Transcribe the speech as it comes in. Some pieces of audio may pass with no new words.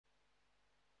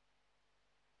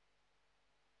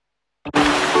Good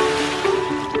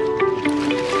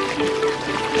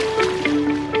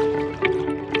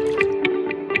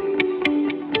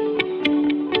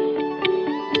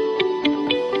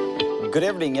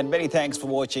evening and many thanks for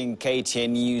watching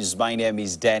KTN News. My name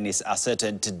is Dennis Asset,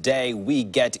 and today we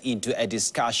get into a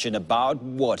discussion about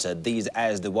water. This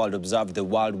as the world observed the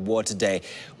World Water Day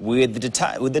with the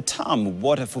term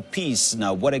water for peace.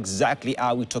 Now, what exactly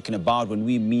are we talking about when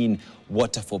we mean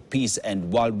water for peace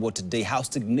and World Water Day? How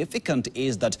significant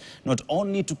is that not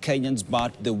only to Kenyans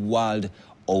but the world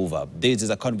over? This is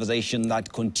a conversation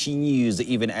that continues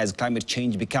even as climate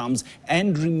change becomes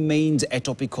and remains a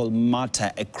topical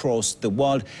matter across the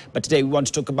world. But today we want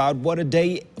to talk about Water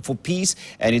Day for Peace,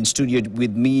 and in studio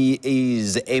with me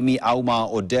is Amy Auma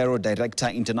Odero, Director,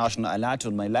 International Alert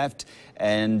on my left,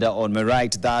 and on my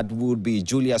right that would be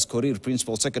Julius Korir,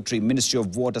 Principal Secretary, Ministry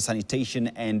of Water, Sanitation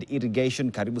and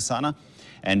Irrigation. Karibu sana.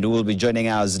 And who will be joining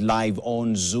us live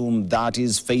on Zoom, that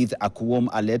is Faith Akuom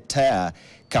Aleta,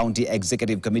 County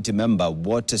Executive Committee Member,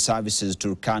 Water Services,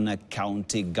 Turkana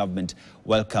County Government.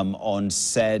 Welcome on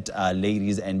set,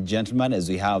 ladies and gentlemen, as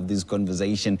we have this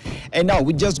conversation. And now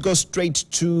we just go straight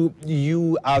to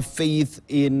you, Faith,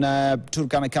 in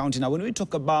Turkana County. Now, when we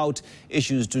talk about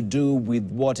issues to do with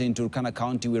water in Turkana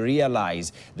County, we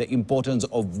realize the importance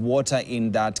of water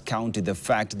in that county, the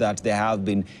fact that there have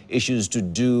been issues to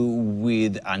do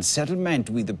with unsettlement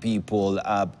with the people,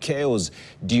 chaos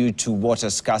due to water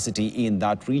scarcity in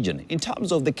that region. In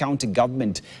terms of the county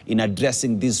government in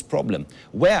addressing this problem,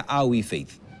 where are we,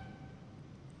 Faith?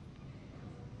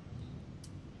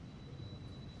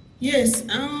 Yes,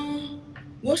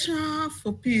 water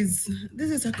for peace. This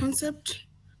is a concept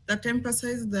that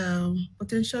emphasizes the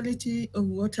potentiality of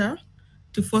water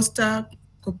to foster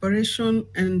cooperation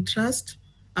and trust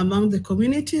among the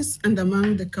communities and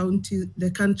among the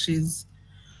countries.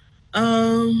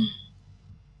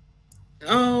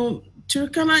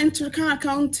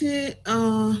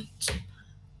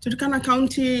 Turkana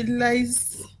County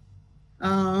lies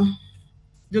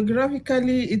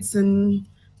geographically. It's in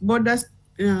borders,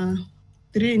 3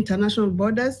 international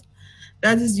borders.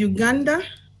 That is Uganda,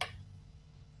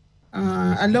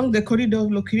 along the corridor of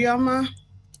Lokiriama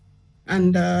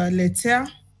and Letea,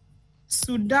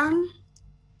 Sudan,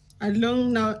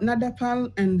 along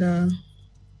Nadapal and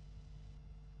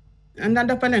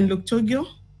Loktogyo,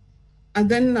 and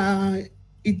then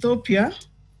Ethiopia,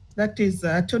 that is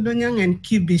Todonyang and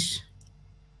Kibish.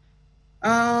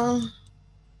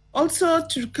 Also,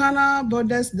 Turkana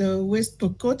borders the West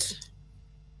Pokot,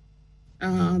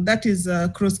 that is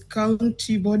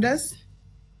cross-county borders,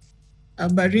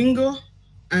 Baringo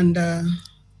and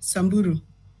Samburu.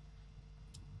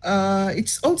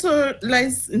 It also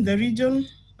lies in the region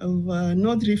of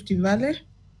North Rift Valley,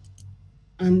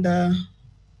 and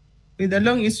with a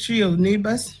long history of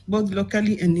neighbors, both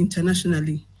locally and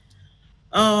internationally.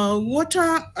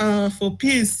 Water for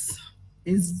peace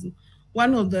is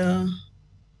one of the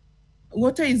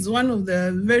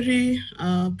very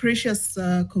precious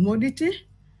commodity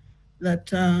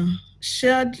that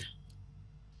shared,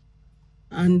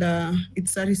 and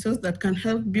it's a resource that can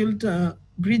help build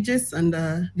bridges and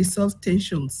dissolve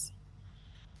tensions.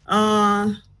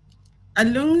 Along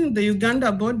the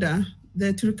Uganda border,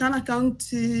 the Turkana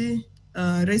County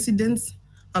residents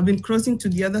have been crossing to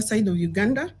the other side of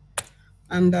Uganda,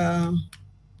 and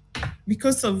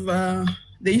because of the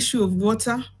issue of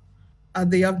water,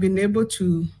 they have been able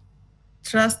to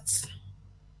trust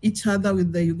each other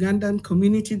with the Ugandan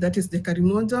community, that is the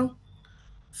Karimonja,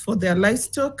 for their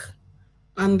livestock.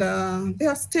 And they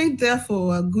have stayed there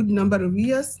for a good number of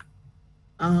years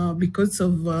because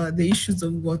of the issues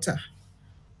of water.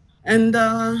 And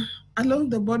along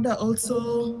the border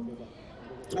also...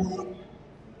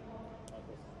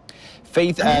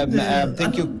 Faith,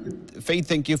 thank you. Faith,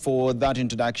 thank you for that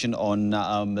introduction on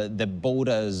the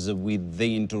borders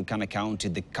within Turkana County,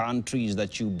 the countries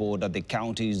that you border, the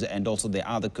counties, and also the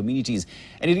other communities.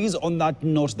 And it is on that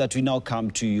note that we now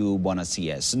come to you, Bwana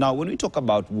CS. Now, when we talk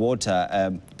about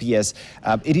water, PS,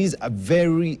 it is a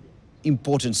very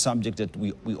important subject that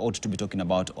we ought to be talking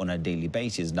about on a daily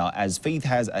basis. Now, as Faith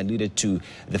has alluded to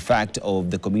the fact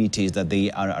of the communities that they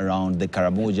are around the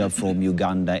Karamoja from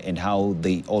Uganda and how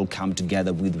they all come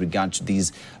together with regard to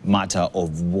this matter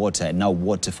of water, and now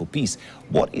water for peace.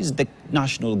 What is the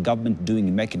national government doing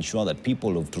in making sure that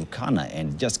people of Turkana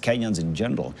and just Kenyans in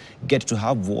general get to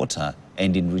have water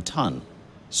and in return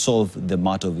solve the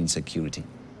matter of insecurity?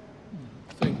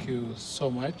 Thank you so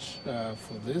much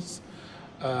for this.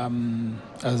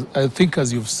 I think,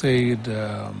 as you've said,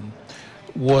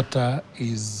 water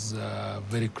is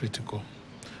very critical,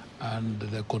 and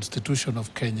the Constitution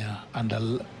of Kenya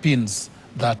underpins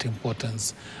that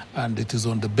importance. And it is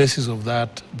on the basis of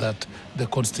that that the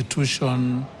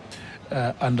Constitution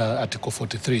under Article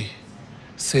 43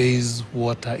 says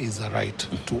water is a right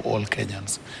to all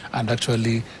Kenyans. And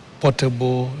actually,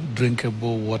 potable,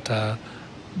 drinkable water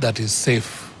that is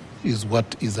safe is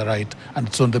what is a right. And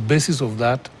it's on the basis of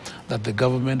that that the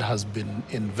government has been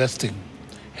investing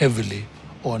heavily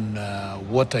on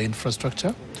water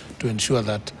infrastructure to ensure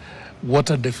that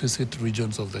water deficit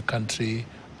regions of the country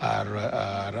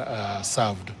are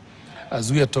served.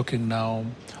 As we are talking now,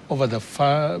 over the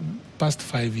past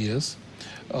 5 years,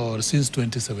 or since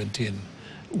 2017,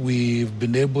 we've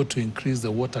been able to increase the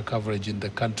water coverage in the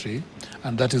country,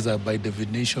 and that is by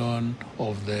definition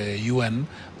of the UN,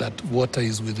 that water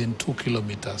is within 2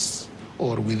 kilometers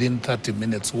or within 30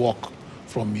 minutes walk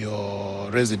from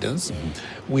your residence.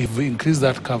 We've increased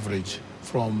that coverage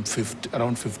from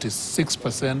around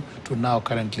 56% to now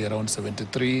currently around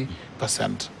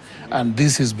 73%. And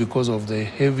this is because of the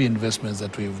heavy investments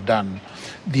that we've done.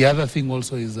 The other thing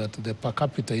also is that the per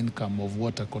capita income of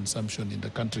water consumption in the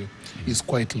country is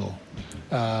quite low.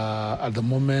 At the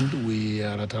moment, we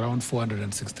are at around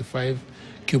 465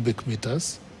 cubic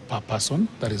meters per person,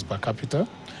 that is per capita.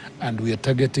 And we are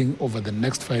targeting over the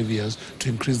next 5 years to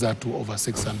increase that to over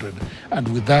 600. And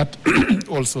with that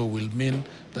also will mean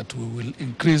that we will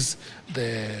increase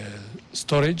the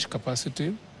storage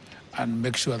capacity and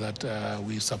make sure that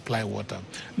we supply water.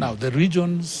 Now, the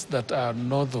regions that are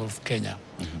north of Kenya,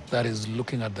 that is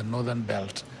looking at the northern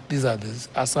belt, these are the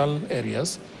ASAL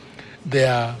areas. They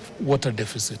are water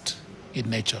deficit in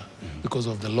nature because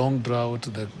of the long drought,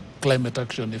 the climate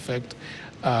action effect,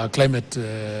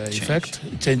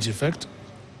 change effect.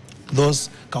 Those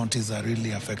counties are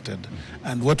really affected.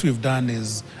 And what we've done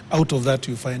is, out of that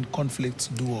you find conflicts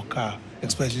do occur,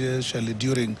 especially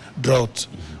during drought,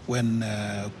 when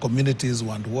communities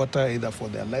want water either for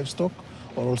their livestock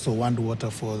or also want water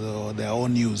for their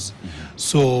own use.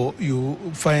 So you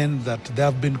find that there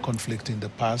have been conflict in the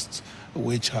past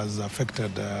which has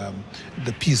affected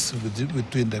the peace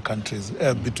between the countries,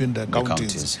 between the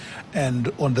counties. And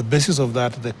on the basis of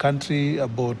that, the country,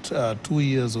 about 2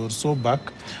 years or so back,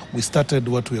 we started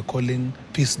what we're calling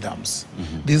peace dams.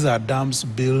 These are dams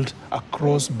built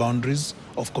across boundaries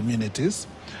of communities,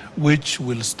 which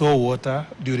will store water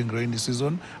during rainy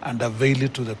season and avail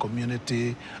it to the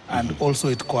community. And also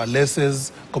it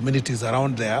coalesces communities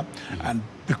around there. And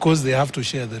because they have to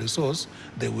share the resource,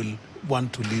 they will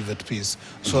want to live at peace.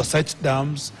 So such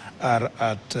dams are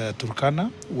at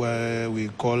Turkana, where we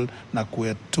call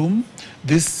Nakwetum.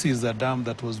 This is a dam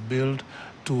that was built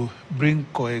to bring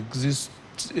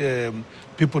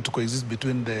people to coexist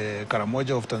between the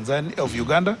Karamoja of Tanzania, of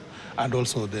Uganda, and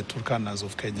also the Turkanas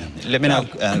of Kenya. Let me now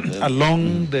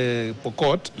along the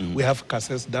Pokot, we have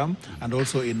Kasses Dam, and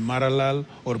also in Maralal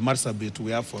or Marsabit,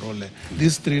 we have Forole.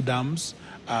 These three dams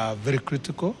are very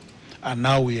critical. And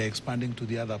now we are expanding to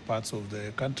the other parts of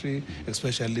the country,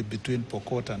 especially between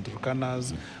Pokot and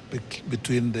Turkanas,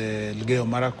 between the Elgeyo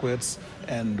Marakwets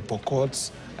and Pokots,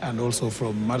 and also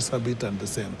from Marsabit and the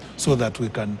same, so that we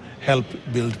can help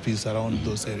build peace around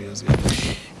those areas.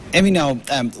 Amy, now,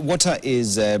 water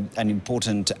is an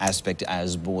important aspect,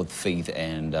 as both Faith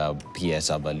and PS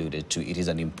have alluded to. It is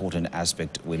an important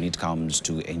aspect when it comes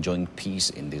to enjoying peace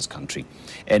in this country.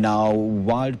 And now,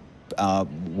 while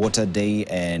Water Day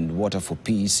and Water for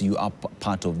Peace, you are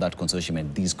part of that consortium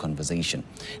and this conversation.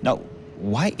 Now,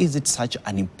 why is it such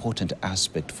an important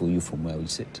aspect for you from where we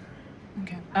sit?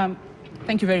 Okay.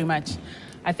 Thank you very much.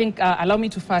 I think, allow me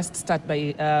to first start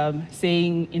by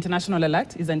saying International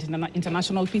Alert is an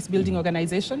international peace-building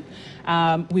organization.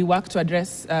 We work to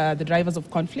address the drivers of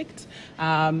conflict,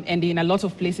 and in a lot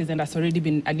of places, and has already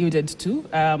been alluded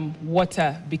to,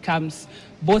 water becomes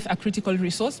both a critical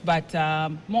resource, but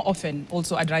more often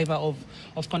also a driver of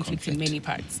conflict in many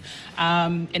parts.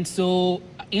 And so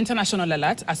International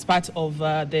Alert, as part of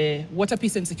the Water,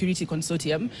 Peace and Security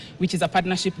Consortium, which is a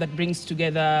partnership that brings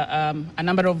together a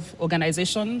number of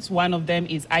organizations. One of them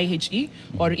is IHE,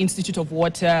 or Institute of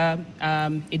Water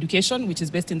Education, which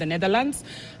is based in the Netherlands.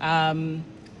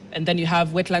 And then you have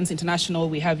Wetlands International,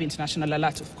 we have International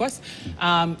Alert, of course.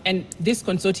 And this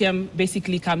consortium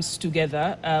basically comes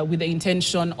together with the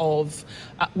intention of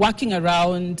working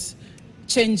around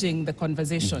changing the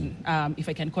conversation, if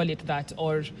I can call it that,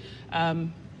 or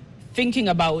thinking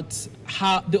about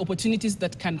how the opportunities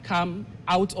that can come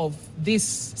out of this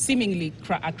seemingly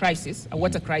a crisis, a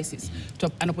water crisis,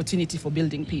 to an opportunity for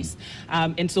building peace.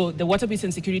 And so the Water, Peace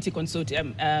and Security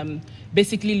Consortium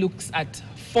basically looks at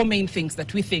 4 main things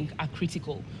that we think are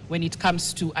critical when it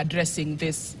comes to addressing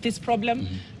this problem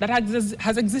that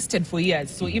has existed for years.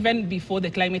 So even before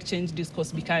the climate change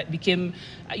discourse became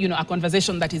a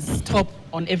conversation that is top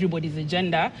on everybody's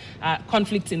agenda,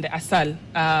 conflicts in the Asal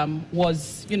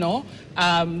was,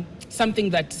 something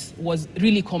that was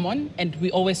really common, and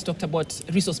we always talked about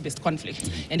resource-based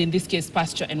conflict, and in this case,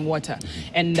 pasture and water.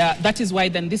 And that is why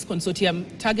then this consortium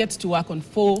targets to work on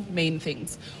 4 main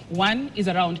things. One is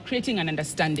around creating an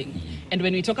understanding. And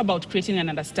when we talk about creating an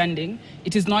understanding,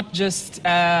 it is not just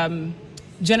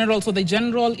general, so the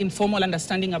general informal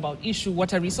understanding about issue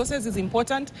water resources is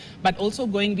important, but also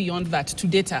going beyond that to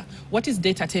data. What is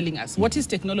data telling us? What is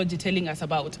technology telling us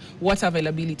about water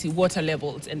availability, water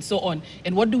levels, and so on?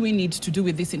 And what do we need to do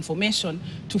with this information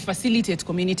to facilitate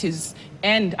communities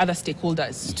and other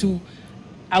stakeholders to,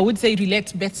 I would say,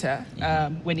 relate better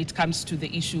when it comes to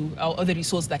the issue or the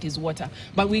resource that is water.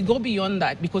 But we go beyond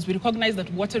that because we recognize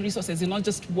that water resources is not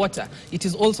just water, it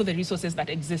is also the resources that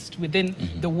exist within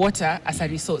the water as a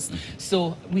resource.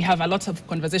 So we have a lot of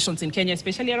conversations in Kenya,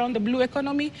 especially around the blue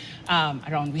economy,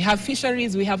 we have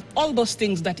fisheries, we have all those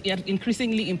things that are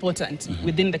increasingly important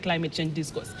within the climate change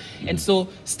discourse. And so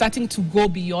starting to go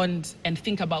beyond and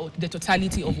think about the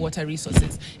totality of water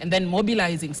resources, and then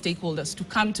mobilizing stakeholders to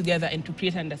come together and to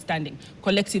create understanding.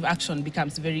 Collective action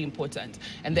becomes very important.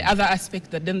 And the other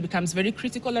aspect that then becomes very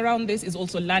critical around this is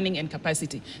also learning and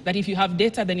capacity. That if you have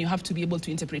data, then you have to be able to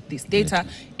interpret this data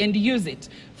and use it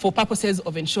for purposes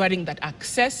of ensuring that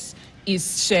access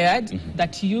is shared,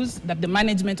 that the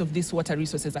management of these water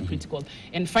resources are critical.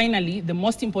 And finally, the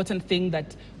most important thing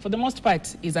that, for the most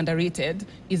part, is underrated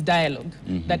is dialogue.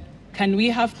 That can we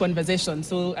have conversations?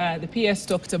 So the PS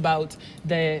talked about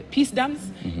the peace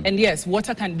dams, and yes,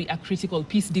 water can be a critical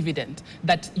peace dividend,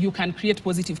 that you can create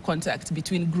positive contact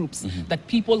between groups, that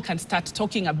people can start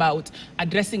talking about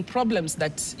addressing problems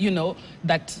that,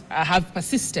 that have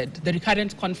persisted, the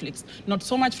recurrent conflicts, not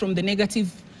so much from the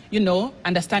negative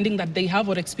understanding that they have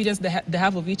or experience they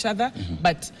have of each other,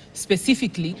 but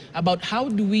specifically about how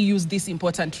do we use this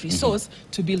important resource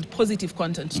to build positive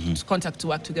contact to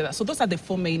work together. So those are the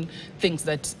 4 main things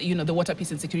that, the Water,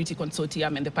 Peace and Security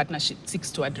Consortium and the partnership seeks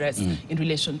to address in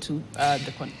relation to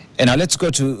the conflict. And now let's go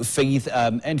to Faith.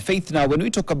 And Faith, now when we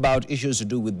talk about issues to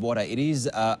do with water, it is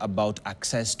about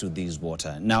access to this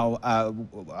water. Now,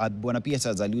 Buena PS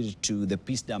has alluded to the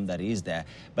peace dam that is there,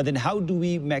 but then how do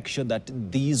we make sure that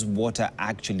these water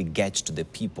actually gets to the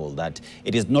people, that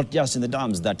it is not just in the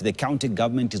dams, that the county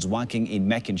government is working in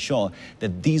making sure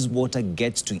that this water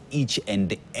gets to each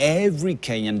and every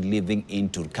Kenyan living in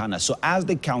Turkana? So as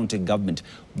the county government,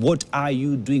 what are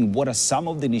you doing? What are some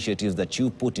of the initiatives that you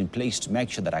put in place to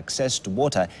make sure that access to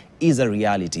water is a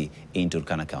reality in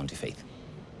Turkana County, Faith?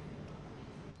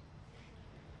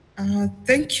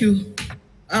 Thank you.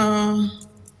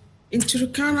 In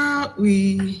Turkana,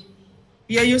 we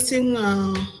are using,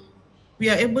 we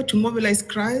are able to mobilize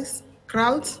crowds,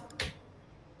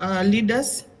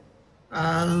 leaders.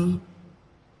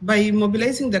 By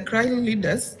mobilizing the crowd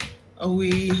leaders,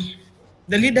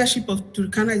 the leadership of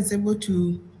Turkana is able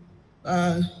to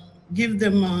give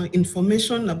them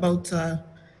information about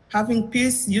having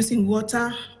peace, using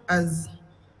water as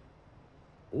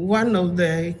one of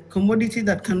the commodities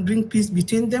that can bring peace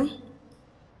between them,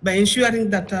 by ensuring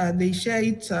that they share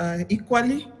it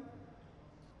equally,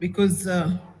 because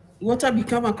water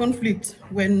becomes a conflict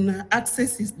when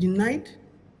access is denied.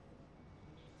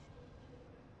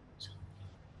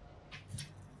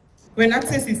 When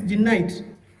access is denied.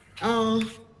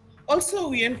 Also,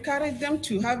 we encourage them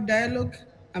to have dialogue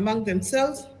among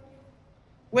themselves,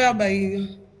 whereby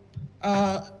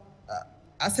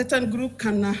a certain group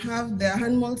can have their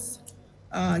animals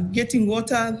getting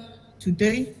water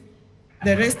today,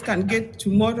 the rest can get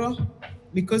tomorrow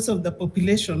because of the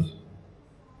population.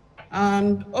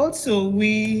 And also,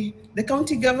 the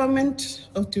county government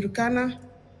of Turkana,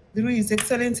 through His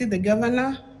Excellency the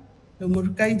Governor,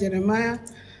 Murkai Jeremiah,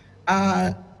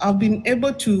 have been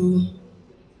able to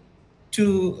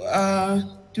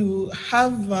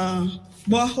have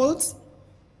boreholes,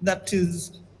 that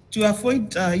is to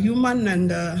avoid human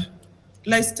and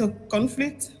livestock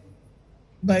conflict,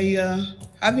 by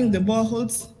having the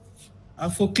boreholes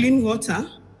for clean water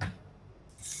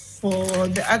for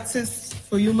the access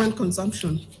for human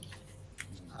consumption.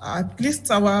 At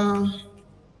least our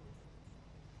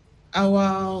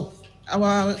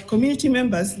community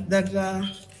members that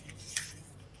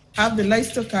have the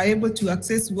livestock are able to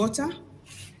access water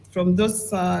from those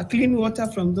clean water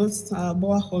from those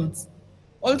boreholes.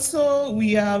 Also,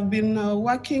 we have been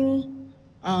working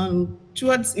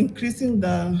towards increasing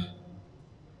the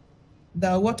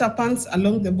water pans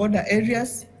along the border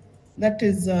areas. That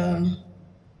is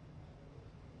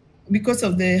because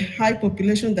of the high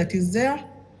population that is there.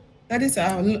 That is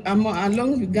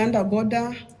along Uganda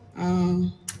border.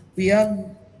 We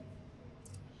have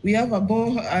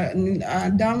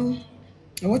a dam,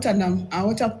 a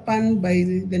water pan by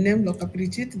the name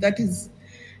Lokaprichit. That is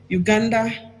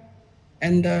Uganda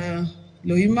and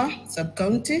Loima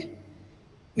sub-county.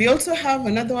 We also have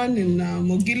another one in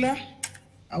Mogila,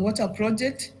 a water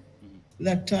project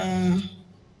that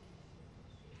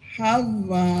have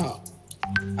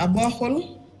a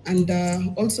borehole and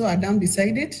also a dam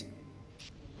beside it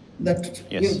that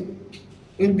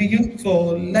will be used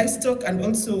for livestock and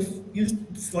also used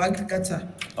for agriculture.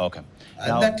 Okay.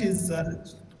 That is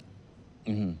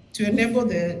to enable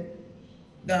the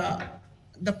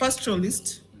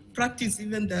pastoralist practice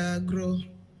even the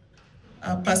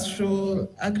pastoral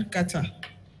agriculture.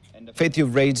 Faith,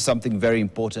 you've raised something very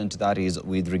important, that is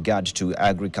with regard to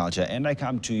agriculture. And I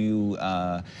come to you,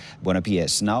 Buena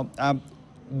PS. Now,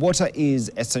 water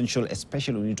is essential,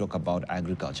 especially when you talk about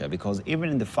agriculture, because even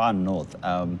in the far north,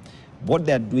 what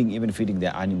they're doing, even feeding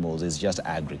their animals, is just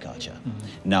agriculture.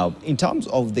 Now, in terms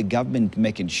of the government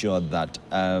making sure that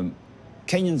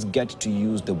Kenyans get to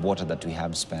use the water that we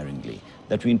have sparingly,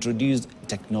 that we introduce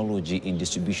technology in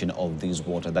distribution of this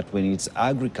water, that when it's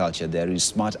agriculture, there is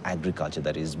smart agriculture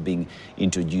that is being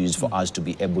introduced for us to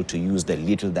be able to use the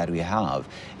little that we have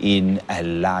in a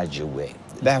larger way.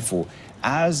 Therefore,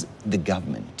 as the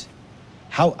government,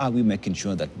 how are we making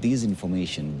sure that this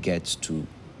information gets to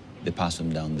the person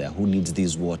down there who needs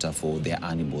this water for their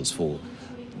animals, for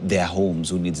their homes,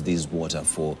 who needs this water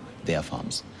for their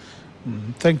farms?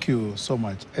 Thank you so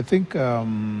much. I think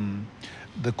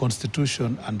the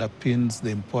Constitution underpins the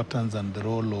importance and the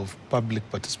role of public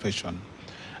participation.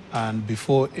 And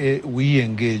before we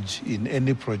engage in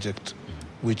any project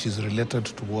which is related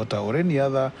to water or any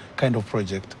other kind of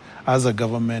project, as a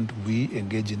government, we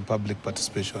engage in public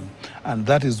participation. And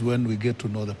that is when we get to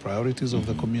know the priorities of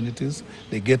the communities.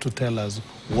 They get to tell us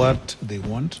what they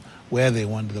want, where they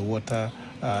want the water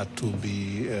to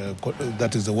be,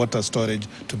 that is the water storage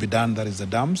to be done, that is the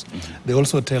dams. They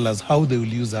also tell us how they will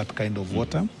use that kind of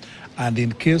water. And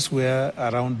in case where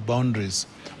around boundaries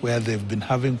where they've been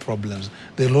having problems,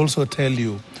 they'll also tell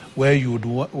you where you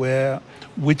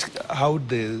would, how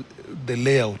the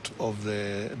layout of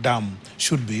the dam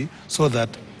should be, so that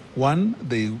one,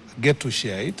 they get to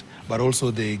share it, but also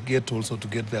they get to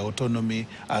get their autonomy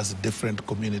as different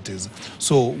communities.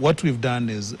 So what we've done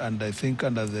is, and I think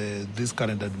under this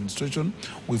current administration,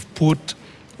 we've put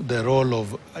the role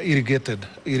of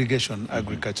irrigation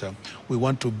agriculture. We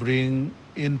want to bring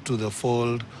into the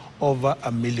fold over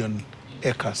 1 million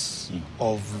acres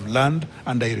of land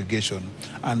under irrigation.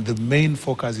 And the main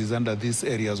focus is under these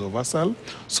areas of ASAL,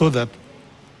 so that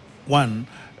one,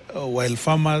 while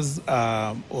farmers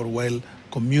or while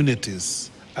communities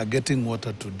are getting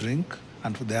water to drink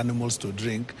and for the animals to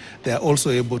drink, they are also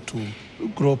able to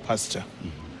grow pasture,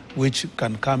 which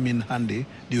can come in handy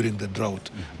during the drought.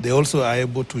 They also are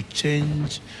able to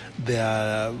change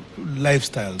their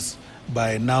lifestyles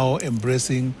by now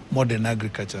embracing modern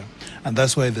agriculture. And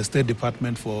that's why the State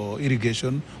Department for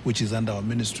Irrigation, which is under our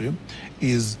ministry,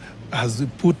 has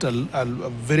put a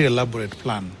very elaborate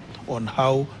plan on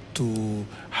how to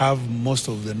have most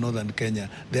of the northern Kenya,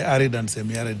 the arid and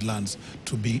semi-arid lands,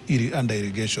 to be under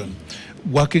irrigation.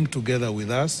 Working together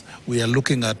with us, we are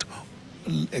looking at,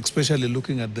 especially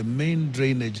looking at the main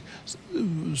drainage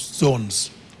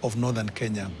zones of northern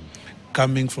Kenya,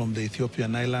 coming from the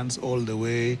Ethiopian islands all the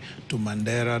way to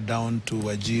Mandera, down to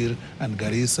Wajir and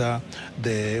Garissa,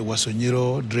 the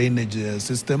Wasonyiro drainage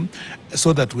system,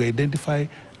 so that we identify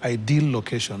ideal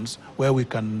locations where we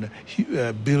can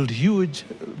build huge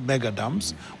mega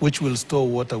dams, which will store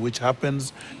water, which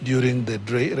happens during the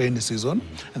rainy season,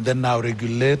 and then now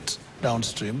regulate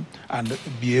downstream and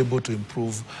be able to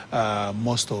improve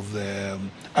most of the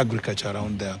agriculture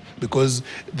around there. Because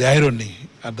the irony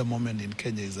at the moment in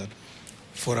Kenya is that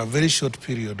for a very short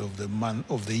period of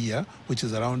the year, which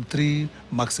is around 3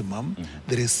 maximum,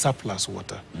 there is surplus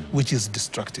water, which is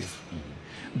destructive.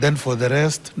 Then for the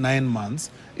rest 9 months,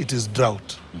 it is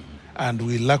drought. And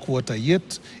we lack water.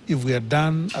 Yet, if we had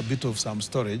done a bit of some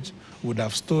storage, we would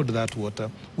have stored that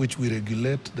water, which we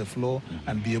regulate the flow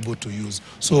and be able to use.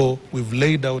 So we've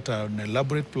laid out an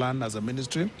elaborate plan as a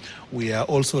ministry. We are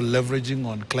also leveraging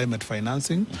on climate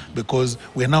financing, because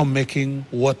we're now making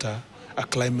water a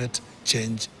climate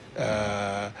change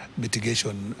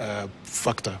mitigation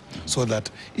factor, so that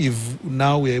if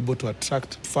now we are able to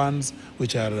attract funds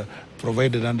which are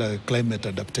provided under climate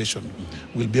adaptation,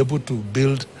 we'll be able to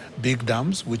build big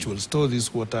dams which will store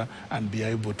this water and be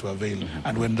able to avail.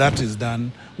 And when that is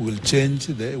done, we'll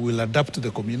we'll adapt to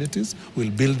the communities, we'll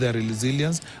build their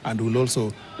resilience, and we'll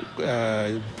also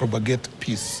propagate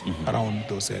peace around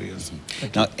those areas.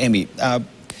 Now, Amy,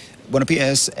 Bwana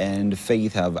PS and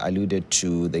Faith have alluded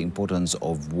to the importance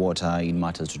of water in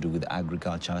matters to do with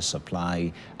agriculture,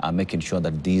 supply, making sure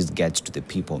that these get to the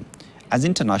people. As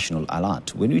International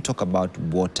Alert, when we talk about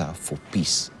water for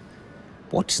peace,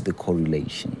 what is the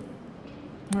correlation?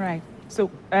 All right.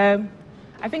 So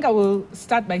I think I will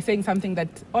start by saying something that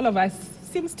all of us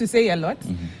seems to say a lot,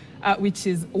 which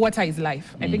is water is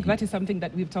life. I think that is something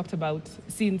that we've talked about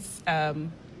since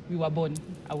we were born,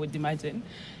 I would imagine.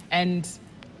 And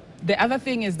the other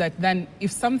thing is that then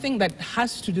if something that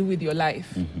has to do with your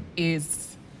life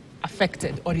is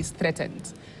affected or is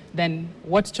threatened, then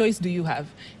what choice do you have?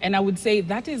 And I would say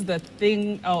that is the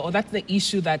thing, or that's the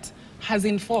issue that has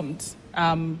informed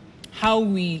how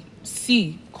we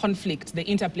see conflict, the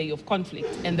interplay of conflict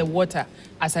and the water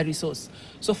as a resource.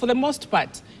 So for the most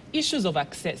part, issues of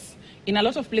access. In a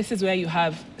lot of places where you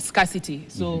have scarcity,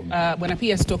 so when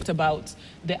PS talked about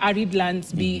the arid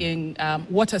lands being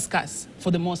water scarce for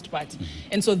the most part.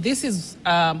 And so this is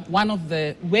one of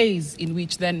the ways in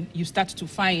which then you start to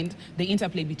find the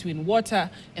interplay between water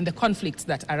and the conflicts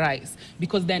that arise.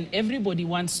 Because then everybody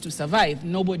wants to survive,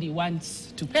 nobody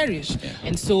wants to perish.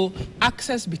 And so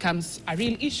access becomes a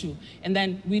real issue. And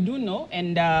then we do know,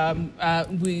 and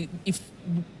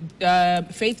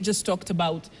Faith just talked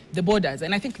about the borders,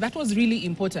 and I think that was really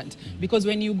important because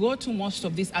when you go to most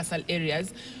of these ASAL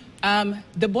areas,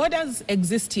 the borders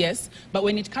exist, yes, but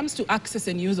when it comes to access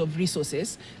and use of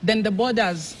resources, then the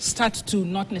borders start to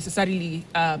not necessarily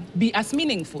be as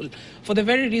meaningful for the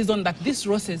very reason that these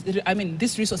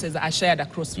resources are shared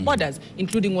across borders,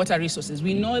 including water resources.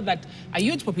 We know that a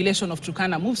huge population of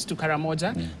Turkana moves to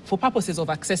Karamoja for purposes of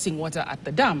accessing water at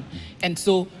the dam, and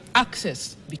so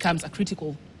access becomes a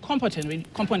critical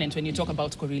component when you talk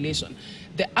about correlation.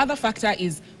 The other factor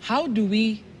is how do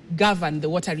we govern the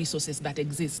water resources that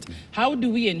exist? How do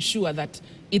we ensure that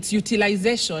its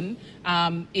utilization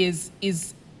is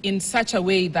in such a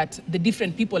way that the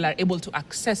different people are able to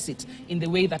access it in the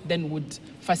way that then would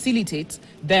facilitate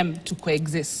them to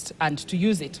coexist and to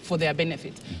use it for their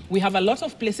benefit? We have a lot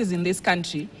of places in this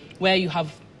country where you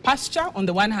have pasture on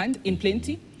the one hand in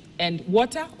plenty and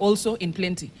water also in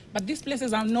plenty. But these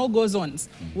places are no-go zones.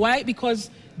 Why? Because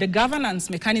the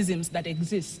governance mechanisms that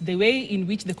exist, the way in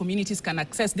which the communities can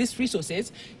access these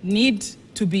resources need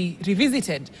to be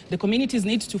revisited. The communities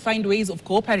need to find ways of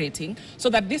cooperating so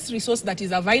that this resource that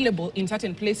is available in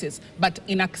certain places but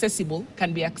inaccessible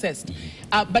can be accessed.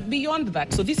 But beyond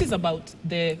that, so this is about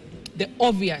the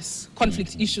obvious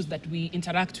conflict issues that we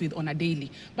interact with on a daily.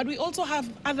 But we also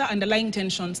have other underlying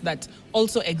tensions that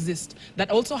also exist, that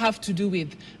also have to do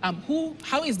with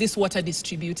how is this water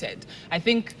distributed? I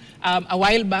think a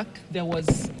while back there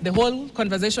was the whole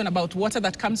conversation about water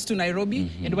that comes to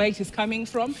Nairobi and where it is coming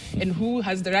from and who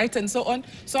has the right and so on.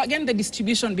 So again, the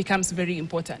distribution becomes very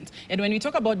important. And when we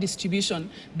talk about distribution,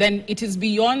 then it is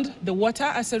beyond the water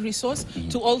as a resource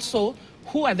to also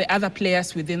who are the other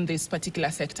players within this particular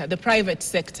sector, the private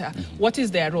sector, what is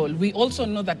their role? We also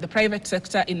know that the private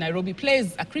sector in Nairobi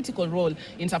plays a critical role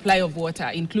in supply of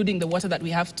water, including the water that we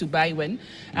have to buy when.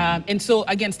 And so,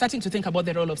 again, starting to think about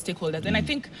the role of stakeholders. And I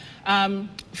think,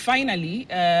 finally,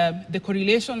 the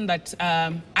correlation that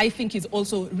I think is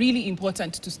also really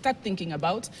important to start thinking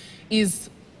about is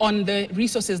on the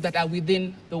resources that are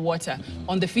within the water,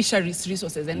 on the fisheries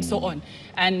resources and so on.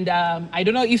 And I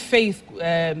don't know if Faith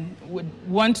would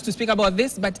want to speak about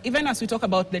this, but even as we talk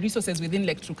about the resources within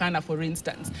Lake Turkana, for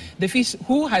instance, the fish,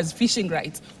 who has fishing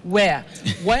rights, where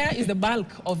is the bulk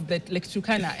of the Lake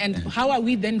Turkana, and how are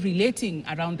we then relating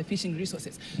around the fishing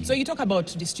resources? So you talk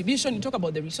about distribution, you talk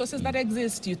about the resources that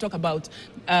exist, you talk about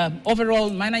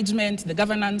overall management, the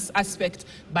governance aspect,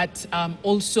 but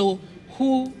also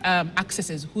who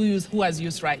accesses, who has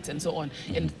use rights, and so on.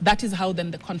 And that is how then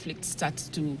the conflict starts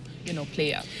to,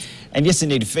 play out. And yes,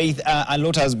 indeed, Faith, a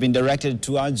lot has been directed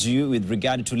towards you with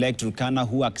regard to Lake Turkana,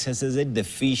 who accesses it, the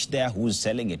fish there, who's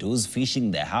selling it, who's fishing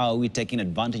there, how are we taking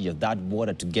advantage of that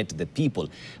water to get to the people.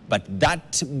 But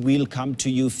that will come to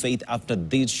you, Faith, after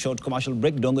this short commercial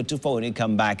break. Don't go too far. When we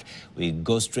come back, we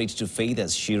go straight to Faith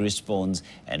as she responds,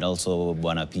 and also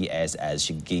Bwana PS as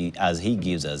he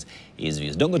gives us his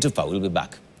views. Don't go too far. We'll be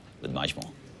back with much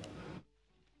more.